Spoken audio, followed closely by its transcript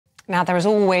Now, there has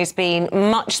always been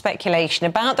much speculation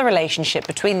about the relationship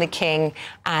between the King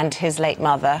and his late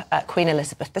mother, Queen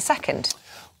Elizabeth II.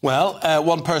 Well,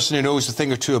 one person who knows a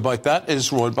thing or two about that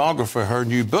is royal biographer. Her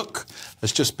new book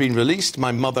has just been released,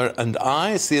 My Mother and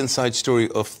I. It's the inside story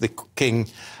of the King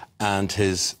and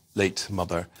his late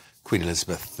mother, Queen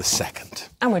Elizabeth II.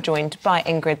 And we're joined by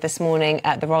Ingrid this morning,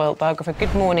 the royal biographer.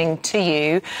 Good morning to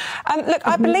you. Look,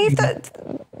 I believe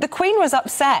that the Queen was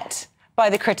upset by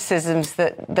the criticisms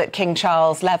that King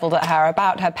Charles levelled at her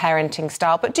about her parenting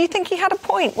style. But do you think he had a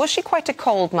point? Was she quite a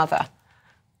cold mother?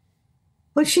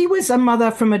 Well, she was a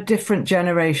mother from a different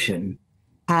generation.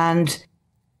 And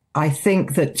I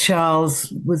think that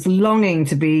Charles was longing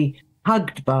to be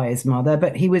hugged by his mother,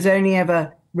 but he was only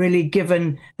ever really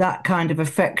given that kind of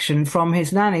affection from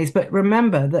his nannies. But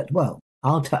remember that, well,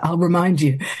 I'll remind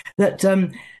you that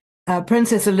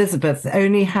Princess Elizabeth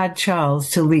only had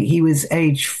Charles till he was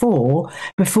age 4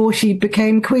 before she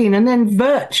became queen. And then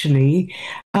virtually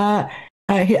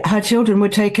her children were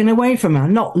taken away from her.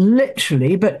 Not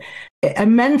literally, but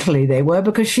mentally they were,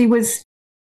 because she was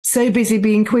so busy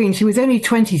being queen. She was only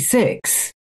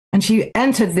 26 and she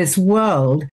entered this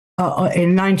world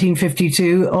in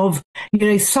 1952 of,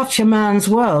 such a man's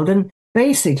world. And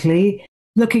basically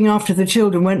looking after the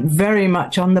children went very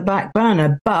much on the back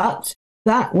burner. But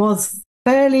that was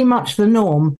fairly much the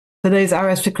norm for those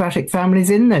aristocratic families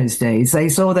in those days. They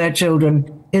saw their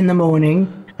children in the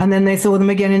morning and then they saw them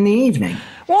again in the evening.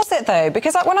 Was it, though?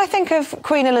 Because when I think of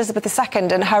Queen Elizabeth II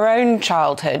and her own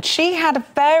childhood, she had a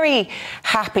very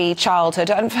happy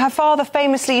childhood. And her father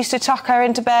famously used to tuck her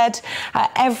into bed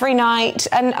every night.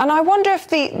 And I wonder if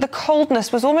the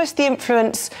coldness was almost the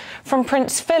influence from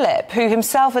Prince Philip, who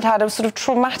himself had a sort of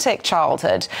traumatic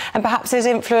childhood. And perhaps his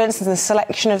influence and the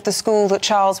selection of the school that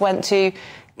Charles went to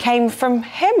came from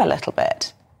him a little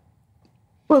bit.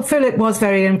 Well, Philip was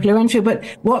very influential, but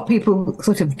what people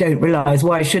sort of don't realise,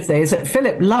 why should they, is that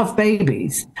Philip loved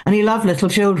babies and he loved little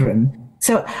children.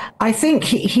 So I think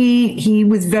he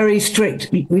was very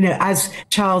strict, as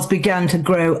Charles began to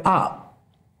grow up.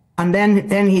 And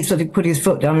then he sort of put his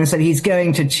foot down and said he's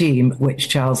going to Cheam, which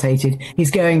Charles hated.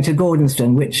 He's going to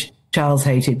Gordonstoun, which Charles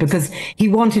hated, because he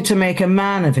wanted to make a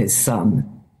man of his son.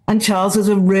 And Charles was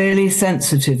a really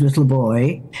sensitive little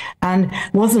boy and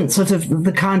wasn't sort of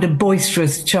the kind of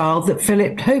boisterous child that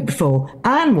Philip hoped for.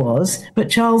 Anne was, but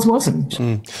Charles wasn't.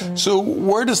 So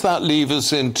where does that leave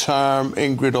us in terms,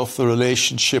 Ingrid, of the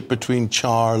relationship between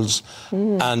Charles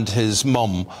and his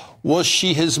mum? Was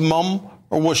she his mum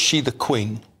or was she the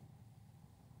Queen?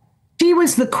 She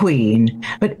was the Queen,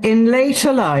 but in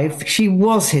later life, she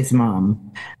was his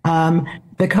mum.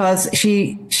 Because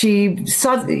she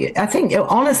suddenly, I think,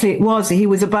 honestly, he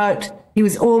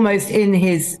was almost in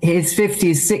his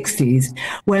 50s, 60s,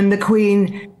 when the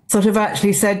Queen sort of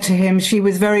actually said to him she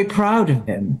was very proud of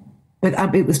him.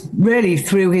 But it was really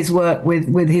through his work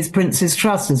with his Prince's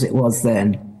Trust, as it was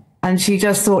then. And she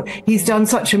just thought he's done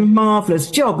such a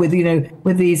marvellous job with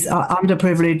these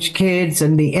underprivileged kids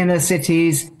and the inner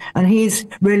cities. And he's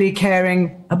really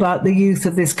caring about the youth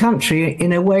of this country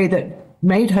in a way that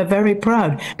made her very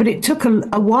proud. But it took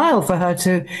a while for her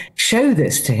to show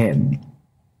this to him.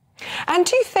 And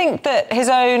do you think that his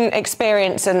own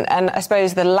experience and I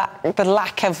suppose the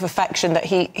lack of affection that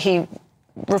he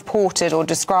reported or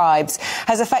describes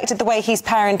has affected the way he's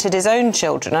parented his own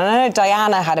children? And I know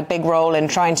Diana had a big role in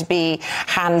trying to be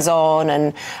hands-on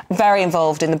and very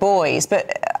involved in the boys,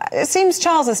 but it seems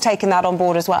Charles has taken that on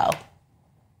board as well.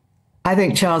 I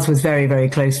think Charles was very, very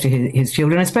close to his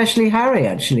children, especially Harry,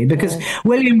 actually, because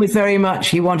William was very much,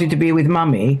 he wanted to be with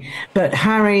Mummy, but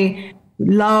Harry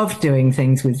loved doing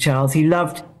things with Charles. He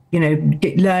loved,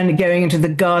 going into the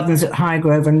gardens at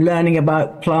Highgrove and learning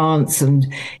about plants. And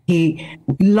he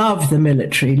loved the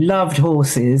military, loved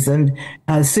horses. And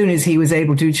as soon as he was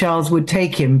able to, Charles would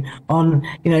take him on,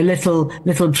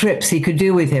 little trips he could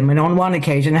do with him. And on one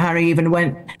occasion, Harry even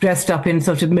went dressed up in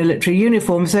sort of military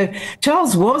uniform. So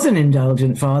Charles was an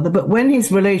indulgent father. But when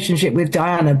his relationship with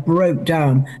Diana broke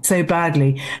down so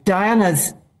badly,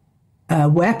 Diana's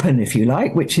weapon, if you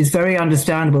like, which is very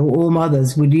understandable, all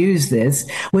mothers would use this,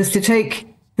 was to take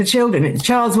the children.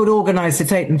 Charles would organise to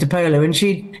take them to polo and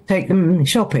she'd take them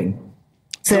shopping.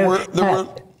 So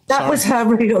that was her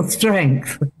real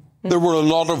strength. There were a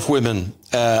lot of women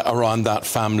around that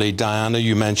family. Diana,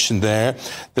 you mentioned there.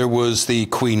 There was the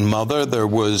Queen Mother. There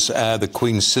was the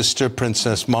Queen's sister,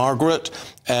 Princess Margaret,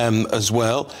 as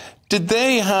well. Did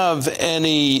they have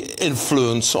any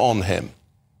influence on him?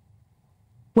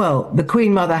 Well, the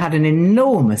Queen Mother had an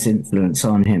enormous influence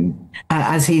on him.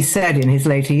 As he said in his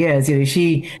later years,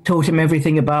 she taught him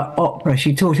everything about opera.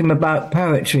 She taught him about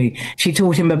poetry. She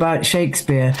taught him about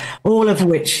Shakespeare, all of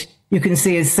which you can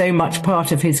see is so much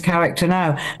part of his character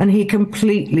now. And he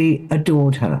completely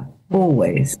adored her,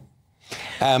 always.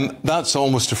 That's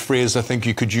almost a phrase I think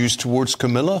you could use towards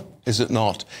Camilla, is it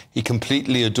not? He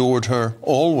completely adored her,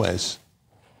 always.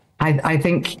 I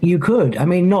think you could. I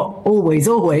mean, not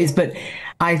always, but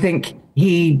I think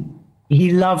he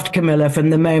loved Camilla from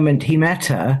the moment he met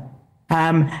her.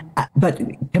 But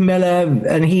Camilla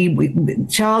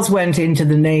and Charles went into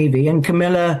the Navy and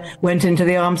Camilla went into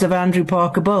the arms of Andrew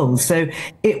Parker Bowles. So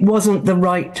it wasn't the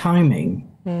right timing.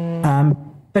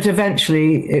 But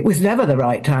eventually, it was never the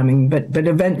right timing, but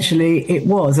eventually it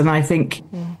was. And I think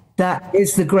that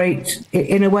is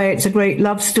in a way, it's a great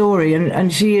love story.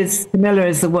 And Camilla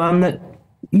is the one that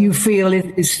you feel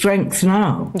is strength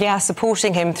now. Yeah,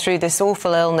 supporting him through this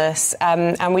awful illness.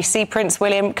 And we see Prince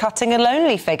William cutting a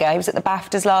lonely figure. He was at the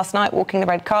BAFTAs last night, walking the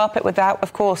red carpet without,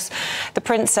 of course, the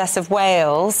Princess of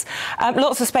Wales.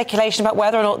 Lots of speculation about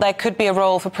whether or not there could be a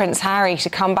role for Prince Harry to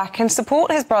come back and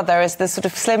support his brother as the sort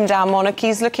of slimmed-down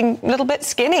monarchy's looking a little bit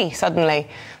skinny suddenly.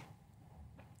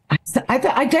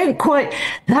 I don't quite...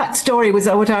 That story was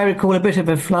what I would call a bit of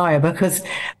a flyer, because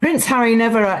Prince Harry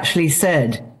never actually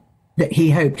said that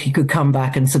he hoped he could come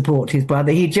back and support his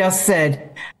brother. He just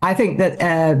said, I think that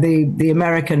the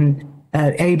American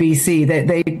ABC,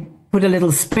 they put a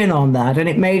little spin on that, and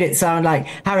it made it sound like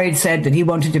Harry said that he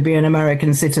wanted to be an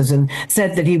American citizen,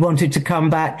 said that he wanted to come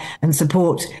back and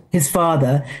support his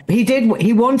father.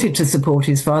 He wanted to support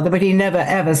his father, but he never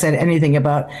ever said anything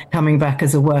about coming back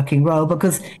as a working role,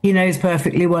 because he knows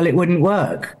perfectly well it wouldn't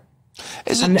work.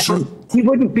 Is it true? He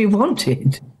wouldn't be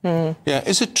wanted. Yeah,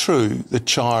 is it true that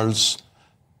Charles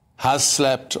has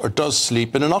slept or does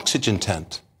sleep in an oxygen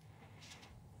tent?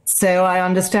 So I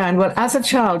understand. Well, as a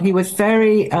child, he was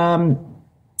very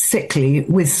sickly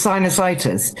with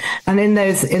sinusitis, and in the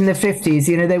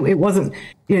 50s, it wasn't,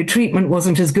 treatment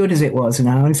wasn't as good as it was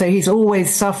now, and so he's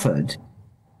always suffered.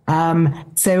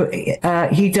 So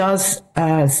he does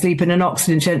sleep in an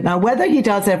oxygen tent. Now, whether he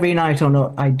does every night or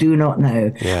not, I do not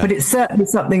know. Yeah. But it's certainly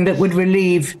something that would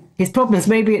relieve his problems.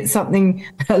 Maybe it's something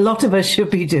a lot of us should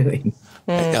be doing.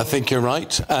 I think you're right.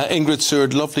 Ingrid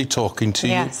Seward, lovely talking to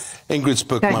you. Ingrid's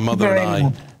book, My Mother and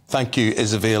I, thank you,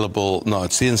 is available now.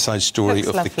 It's the inside story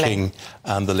of the King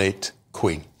and the late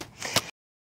Queen.